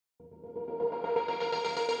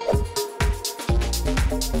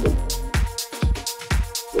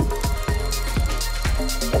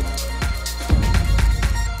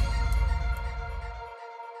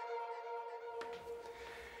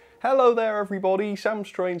Hello there everybody, Sam's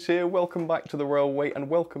Trains here, welcome back to the Railway and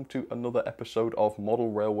welcome to another episode of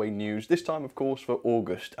Model Railway News, this time of course for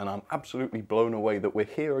August, and I'm absolutely blown away that we're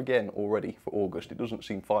here again already for August. It doesn't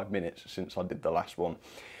seem 5 minutes since I did the last one.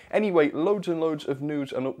 Anyway, loads and loads of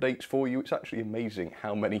news and updates for you. It's actually amazing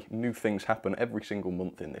how many new things happen every single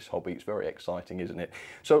month in this hobby. It's very exciting, isn't it?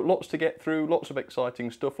 So lots to get through, lots of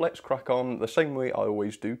exciting stuff. Let's crack on the same way I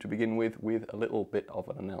always do to begin with a little bit of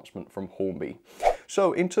an announcement from Hornby.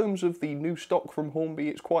 So in terms of the new stock from Hornby,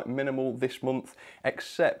 it's quite minimal this month,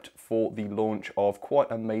 except for the launch of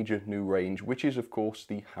quite a major new range, which is of course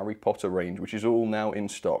the Harry Potter range, which is all now in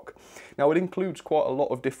stock. Now it includes quite a lot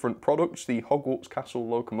of different products. The Hogwarts Castle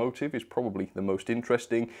locomotive is probably the most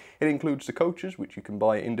interesting. It includes the coaches, which you can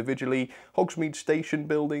buy individually, Hogsmeade station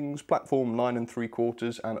buildings, platform 9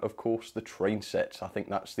 3/4, and of course the train sets. I think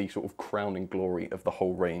that's the sort of crowning glory of the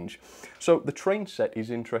whole range. So the train set is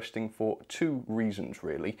interesting for two reasons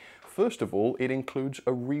really. First of all, it includes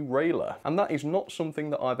a re-railer, and that is not something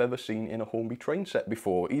that I've ever seen in a Hornby train set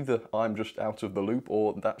before. Either I'm just out of the loop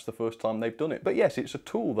or that's the first time they've done it. But yes, it's a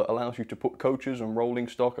tool that allows you to put coaches and rolling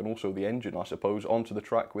stock and also the engine, I suppose, onto the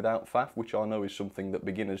track without faff, which I know is something that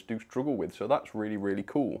beginners do struggle with, so that's really, really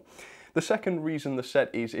cool. The second reason the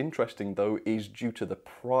set is interesting though is due to the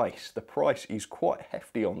price. The price is quite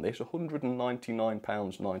hefty on this,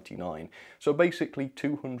 £199.99. So basically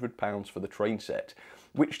 £200 for the train set,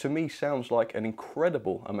 which to me sounds like an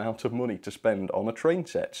incredible amount of money to spend on a train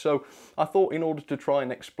set. So I thought in order to try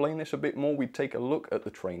and explain this a bit more, we'd take a look at the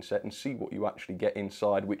train set and see what you actually get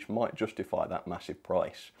inside, which might justify that massive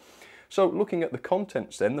price. So looking at the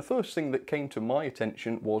contents then, the first thing that came to my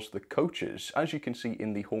attention was the coaches. As you can see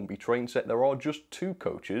in the Hornby train set, there are just 2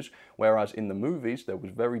 coaches, whereas in the movies there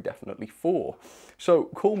was very definitely 4. So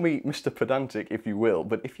call me Mr. Pedantic if you will,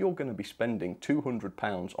 but if you're going to be spending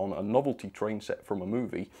 £200 on a novelty train set from a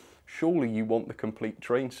movie, surely you want the complete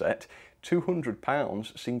train set.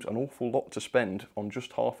 £200 seems an awful lot to spend on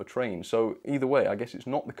just half a train, so either way I guess it's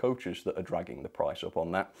not the coaches that are dragging the price up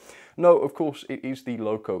on that. No, of course it is the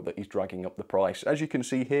loco that is dragging up the price. As you can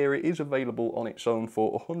see here, it is available on its own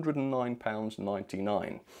for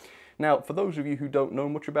 £109.99. Now, for those of you who don't know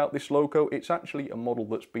much about this loco, it's actually a model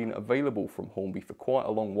that's been available from Hornby for quite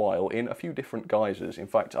a long while in a few different guises. In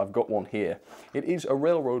fact, I've got one here. It is a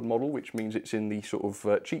railroad model, which means it's in the sort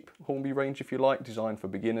of cheap Hornby range, if you like, designed for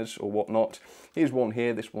beginners or whatnot. Here's one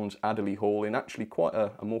here. This one's Adderley Hall in actually quite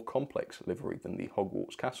a more complex livery than the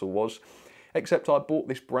Hogwarts Castle was. Except I bought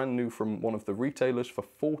this brand new from one of the retailers for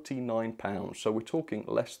 £49, so we're talking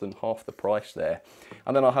less than half the price there.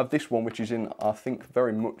 And then I have this one, which is in, I think,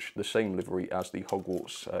 very much the same livery as the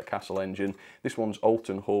Hogwarts Castle engine. This one's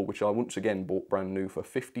Alton Hall, which I once again bought brand new for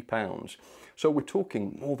 £50. So we're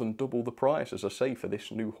talking more than double the price, as I say, for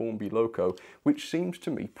this new Hornby loco, which seems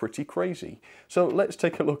to me pretty crazy. So let's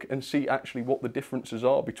take a look and see actually what the differences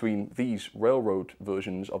are between these railroad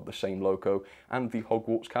versions of the same loco and the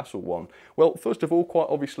Hogwarts Castle one. Well, first of all, quite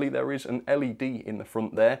obviously there is an LED in the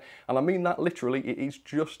front there, and I mean that literally. It is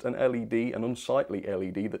just an LED, an unsightly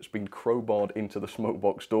LED that's been crowbarred into the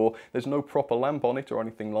smokebox door. There's no proper lamp on it or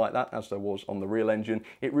anything like that as there was on the real engine.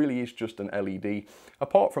 It really is just an LED.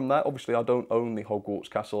 Apart from that, obviously I don't own the Hogwarts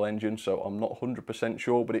Castle engine, so I'm not 100%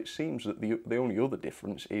 sure, but it seems that the only other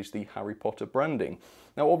difference is the Harry Potter branding.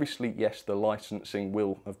 Now obviously, yes, the licensing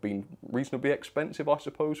will have been reasonably expensive, I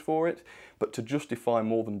suppose, for it, but to justify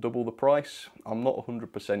more than double the price, I'm not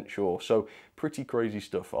 100% sure, so pretty crazy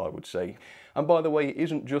stuff, I would say. And by the way, it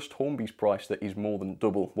isn't just Hornby's price that is more than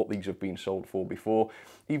double what these have been sold for before.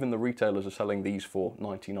 Even the retailers are selling these for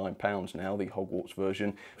 £99 now, the Hogwarts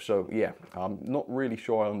version, so yeah, I'm not really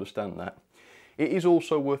sure I understand that. It is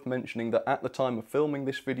also worth mentioning that at the time of filming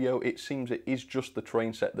this video, it seems it is just the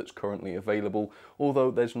train set that's currently available, although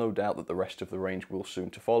there's no doubt that the rest of the range will soon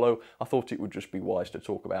to follow. I thought it would just be wise to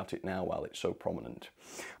talk about it now while it's so prominent.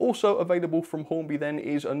 Also available from Hornby then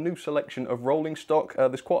is a new selection of rolling stock.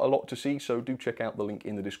 There's quite a lot to see, so do check out the link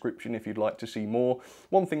in the description if you'd like to see more.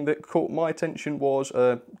 One thing that caught my attention was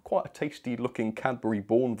quite a tasty looking Cadbury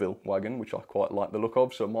Bourneville wagon, which I quite like the look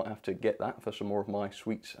of, so I might have to get that for some more of my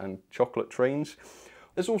sweets and chocolate trains.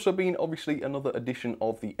 There's also been obviously another edition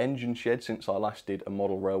of the engine shed since I last did a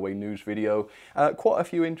Model Railway News video. Quite a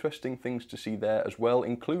few interesting things to see there as well,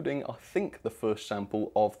 including I think the first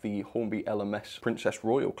sample of the Hornby LMS Princess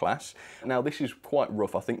Royal class. Now this is quite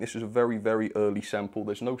rough. I think this is a very, very early sample.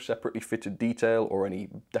 There's no separately fitted detail or any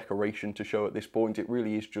decoration to show at this point. It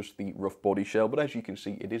really is just the rough body shell, but as you can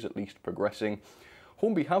see, it is at least progressing.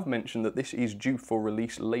 Hornby have mentioned that this is due for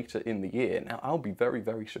release later in the year. Now, I'll be very,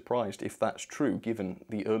 very surprised if that's true, given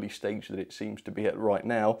the early stage that it seems to be at right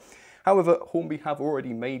now. However, Hornby have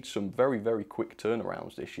already made some very quick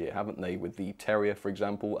turnarounds this year, haven't they, with the Terrier, for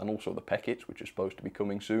example, and also the Peckett, which is supposed to be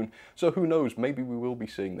coming soon. So who knows, maybe we will be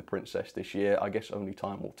seeing the Princess this year. I guess only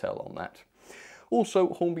time will tell on that. Also,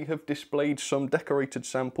 Hornby have displayed some decorated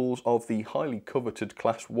samples of the highly coveted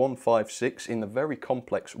Class 156 in the very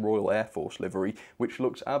complex Royal Air Force livery, which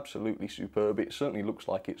looks absolutely superb. It certainly looks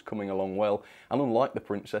like it's coming along well, and unlike the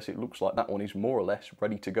Princess, it looks like that one is more or less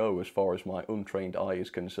ready to go as far as my untrained eye is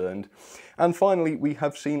concerned. And finally, we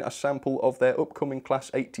have seen a sample of their upcoming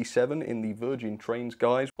Class 87 in the Virgin Trains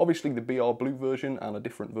guise. Obviously, the BR Blue version and a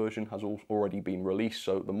different version has already been released,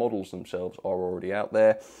 so the models themselves are already out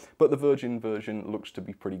there, but the Virgin version looks to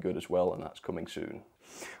be pretty good as well, and that's coming soon.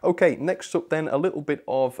 Okay, next up then, a little bit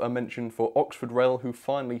of a mention for Oxford Rail, who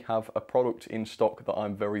finally have a product in stock that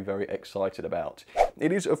I'm very excited about.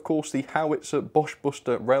 It is, of course, the Howitzer Bosch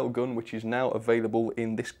Buster railgun, which is now available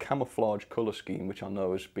in this camouflage colour scheme, which I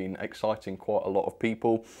know has been exciting quite a lot of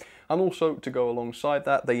people. And also, to go alongside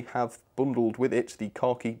that, they have bundled with it the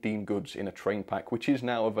khaki Dean Goods in a train pack, which is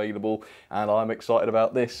now available, and I'm excited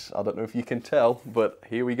about this. I don't know if you can tell, but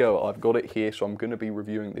here we go. I've got it here, so I'm going to be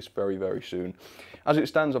reviewing this very soon. As it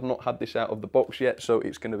stands, I've not had this out of the box yet, so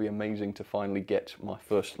it's going to be amazing to finally get my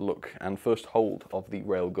first look and first hold of the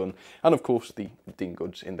railgun, and of course the Dean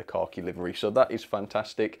Goods in the khaki livery. So that is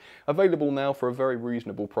fantastic. Available now for a very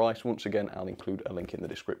reasonable price. Once again, I'll include a link in the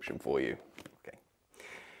description for you.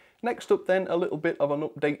 Next up then, a little bit of an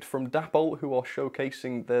update from Dapol, who are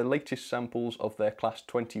showcasing their latest samples of their Class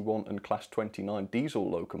 21 and Class 29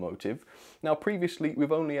 diesel locomotive. Now previously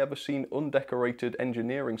we've only ever seen undecorated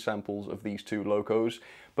engineering samples of these two locos,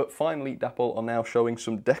 but finally Dapol are now showing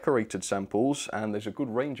some decorated samples, and there's a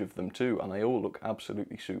good range of them too, and they all look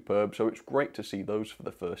absolutely superb, so it's great to see those for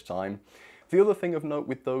the first time. The other thing of note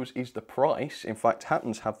with those is the price. In fact,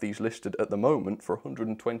 Hattons have these listed at the moment for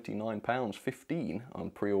 £129.15 on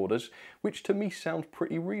pre-orders, which to me sounds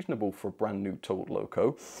pretty reasonable for a brand new tooled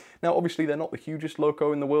loco. Now obviously they're not the hugest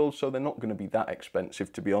loco in the world, so they're not going to be that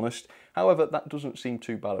expensive, to be honest. However, that doesn't seem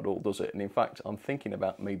too bad at all, does it? And in fact, I'm thinking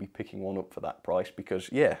about maybe picking one up for that price, because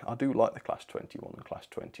yeah, I do like the Class 21 and Class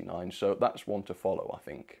 29, so that's one to follow, I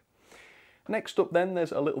think. Next up then,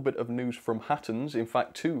 there's a little bit of news from Hattons. In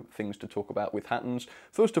fact, two things to talk about with Hattons.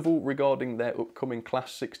 First of all, regarding their upcoming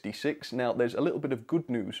Class 66. Now, there's a little bit of good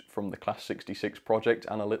news from the Class 66 project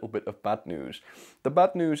and a little bit of bad news. The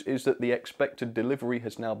bad news is that the expected delivery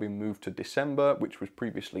has now been moved to December, which was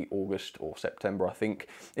previously August or September, I think.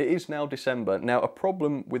 It is now December. Now, a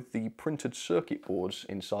problem with the printed circuit boards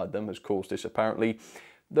inside them has caused this, apparently.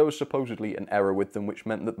 There was supposedly an error with them, which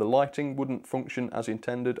meant that the lighting wouldn't function as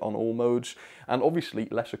intended on all modes, and obviously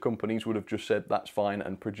lesser companies would have just said that's fine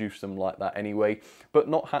and produced them like that anyway, but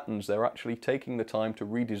not Hattons. They're actually taking the time to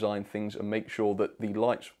redesign things and make sure that the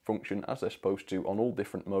lights function as they're supposed to on all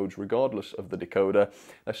different modes regardless of the decoder.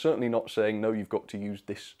 They're certainly not saying no, you've got to use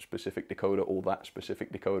this specific decoder or that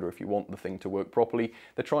specific decoder if you want the thing to work properly.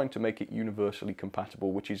 They're trying to make it universally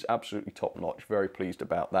compatible, which is absolutely top notch. Very pleased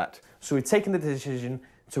about that. So we've taken the decision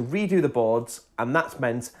to redo the boards, and that's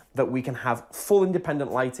meant that we can have full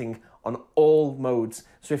independent lighting on all modes.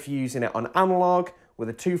 So if you're using it on analog with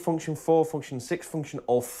a 2-function, 4-function, 6-function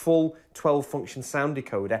or full 12-function sound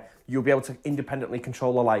decoder, you'll be able to independently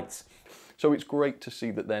control the lights. So it's great to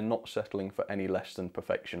see that they're not settling for any less than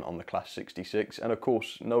perfection on the Class 66, and of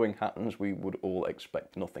course, knowing Hattons, we would all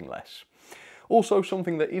expect nothing less. Also,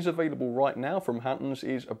 something that is available right now from Hattons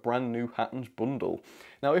is a brand new Hattons bundle.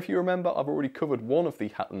 Now, if you remember, I've already covered one of the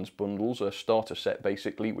Hattons bundles, a starter set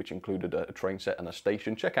basically, which included a train set and a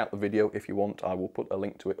station. Check out the video if you want, I will put a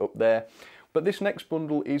link to it up there. But this next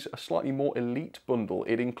bundle is a slightly more elite bundle.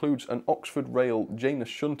 It includes an Oxford Rail Janus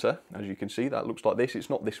Shunter, as you can see, that looks like this. It's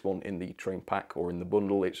not this one in the train pack or in the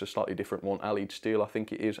bundle, it's a slightly different one, Allied Steel, I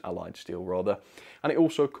think it is, Allied Steel rather. And it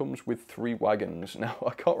also comes with 3 wagons. Now,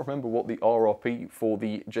 I can't remember what the RRP for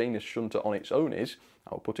the Janus Shunter on its own is.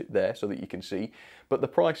 I'll put it there so that you can see. But the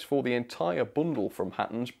price for the entire bundle from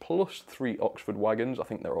Hattons plus 3 Oxford wagons, I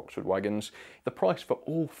think they're Oxford wagons, the price for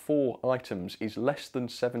all 4 items is less than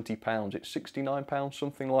 £70. It's £69,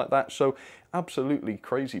 something like that. So absolutely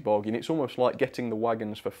crazy bargain. It's almost like getting the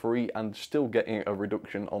wagons for free and still getting a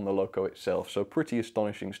reduction on the loco itself. So pretty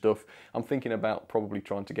astonishing stuff. I'm thinking about probably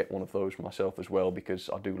trying to get one of those myself as well, because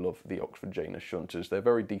I do love the Oxford Janus Shunters. They're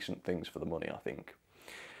very decent things for the money, I think.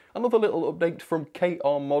 Another little update from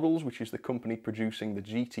KR Models, which is the company producing the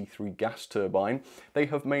GT3 gas turbine. They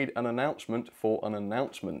have made an announcement for an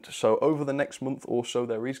announcement. So over the next month or so,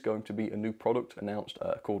 there is going to be a new product announced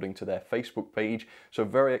according to their Facebook page. So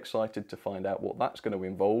very excited to find out what that's going to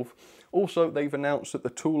involve. Also, they've announced that the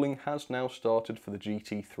tooling has now started for the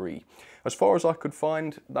GT3. As far as I could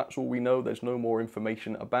find, that's all we know. There's no more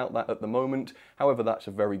information about that at the moment. However, that's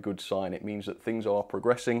a very good sign. It means that things are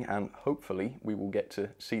progressing, and hopefully we will get to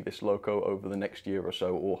see this loco over the next year or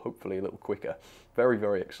so, or hopefully a little quicker. Very,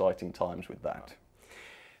 very exciting times with that.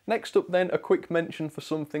 Next up then, a quick mention for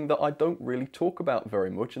something that I don't really talk about very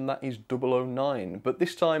much, and that is 009. But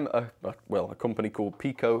this time, a company called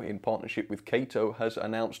Pico, in partnership with Kato, has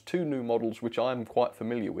announced two new models which I'm quite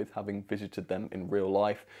familiar with, having visited them in real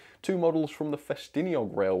life. Two models from the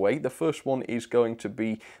Festiniog Railway. The first one is going to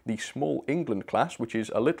be the Small England class, which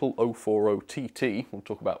is a little 040 TT. We'll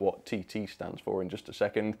talk about what TT stands for in just a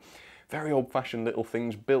second. Very old-fashioned little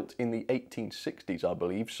things, built in the 1860s, I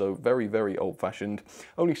believe, so very, very old-fashioned.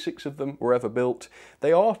 Only 6 of them were ever built.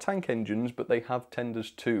 They are tank engines, but they have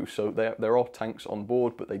tenders too, so there are tanks on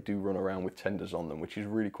board, but they do run around with tenders on them, which is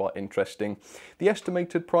really quite interesting. The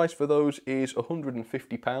estimated price for those is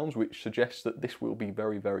 £150, which suggests that this will be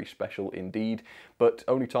very, very special indeed, but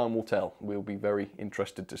only time will tell. We'll be very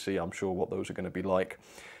interested to see, I'm sure, what those are going to be like.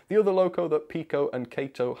 The other loco that Pico and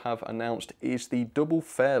Kato have announced is the Double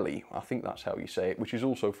Fairley, I think that's how you say it, which is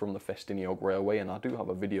also from the Festiniog Railway, and I do have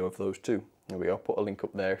a video of those too. There we go, I'll put a link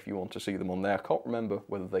up there if you want to see them on there. I can't remember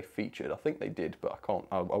whether they featured, I think they did, but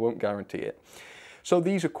I won't guarantee it. So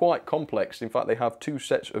these are quite complex. In fact, they have 2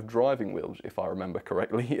 sets of driving wheels, if I remember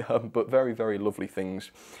correctly, but very, very lovely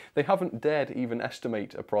things. They haven't dared even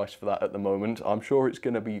estimate a price for that at the moment. I'm sure it's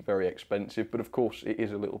going to be very expensive, but of course it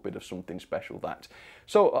is a little bit of something special, that.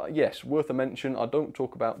 So yes, worth a mention. I don't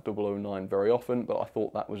talk about 009 very often, but I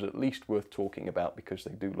thought that was at least worth talking about because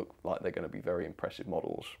they do look like they're going to be very impressive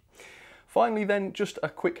models. Finally then, just a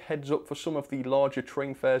quick heads up for some of the larger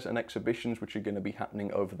train fairs and exhibitions which are going to be happening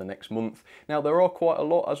over the next month. Now there are quite a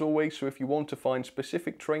lot as always, so if you want to find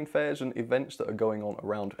specific train fairs and events that are going on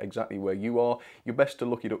around exactly where you are, you're best to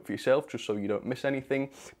look it up for yourself just so you don't miss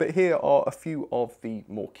anything. But here are a few of the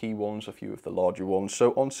more key ones, a few of the larger ones.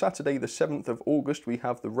 So on Saturday the 7th of August we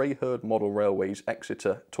have the Rayherd Model Railways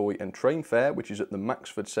Exeter Toy and Train Fair, which is at the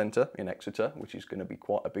Maxford Centre in Exeter, which is going to be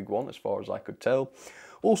quite a big one as far as I could tell.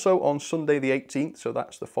 Also on Sunday the 18th, so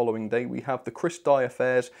that's the following day, we have the Chris Dyer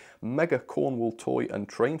Fair's Mega Cornwall Toy and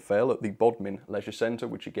Train Fair at the Bodmin Leisure Centre,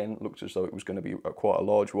 which again looks as though it was going to be quite a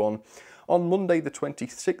large one. On Monday the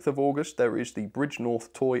 26th of August there is the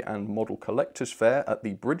Bridgnorth Toy and Model Collectors Fair at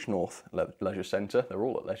the Bridgnorth Leisure Centre. They're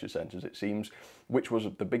all at leisure centres it seems, which was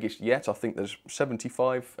the biggest yet. I think there's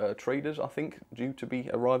 75 traders I think due to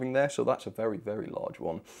be arriving there, so that's a very, very large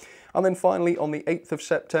one. And then finally on the 8th of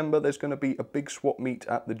September there's going to be a big swap meet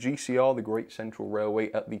at the GCR, the Great Central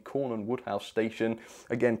Railway, at the Cornham Woodhouse Station.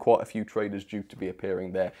 Again, quite a few traders due to be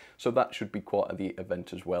appearing there, so that should be quite the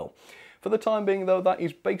event as well. For the time being though, that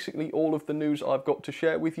is basically all of the news I've got to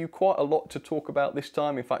share with you. Quite a lot to talk about this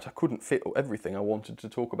time. In fact, I couldn't fit everything I wanted to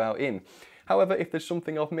talk about in. However, if there's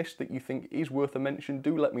something I've missed that you think is worth a mention,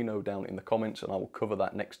 do let me know down in the comments and I will cover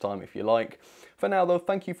that next time if you like. For now though,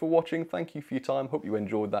 thank you for watching, thank you for your time, hope you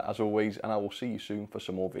enjoyed that as always, and I will see you soon for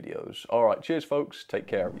some more videos. Alright, cheers folks, take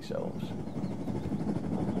care of yourselves.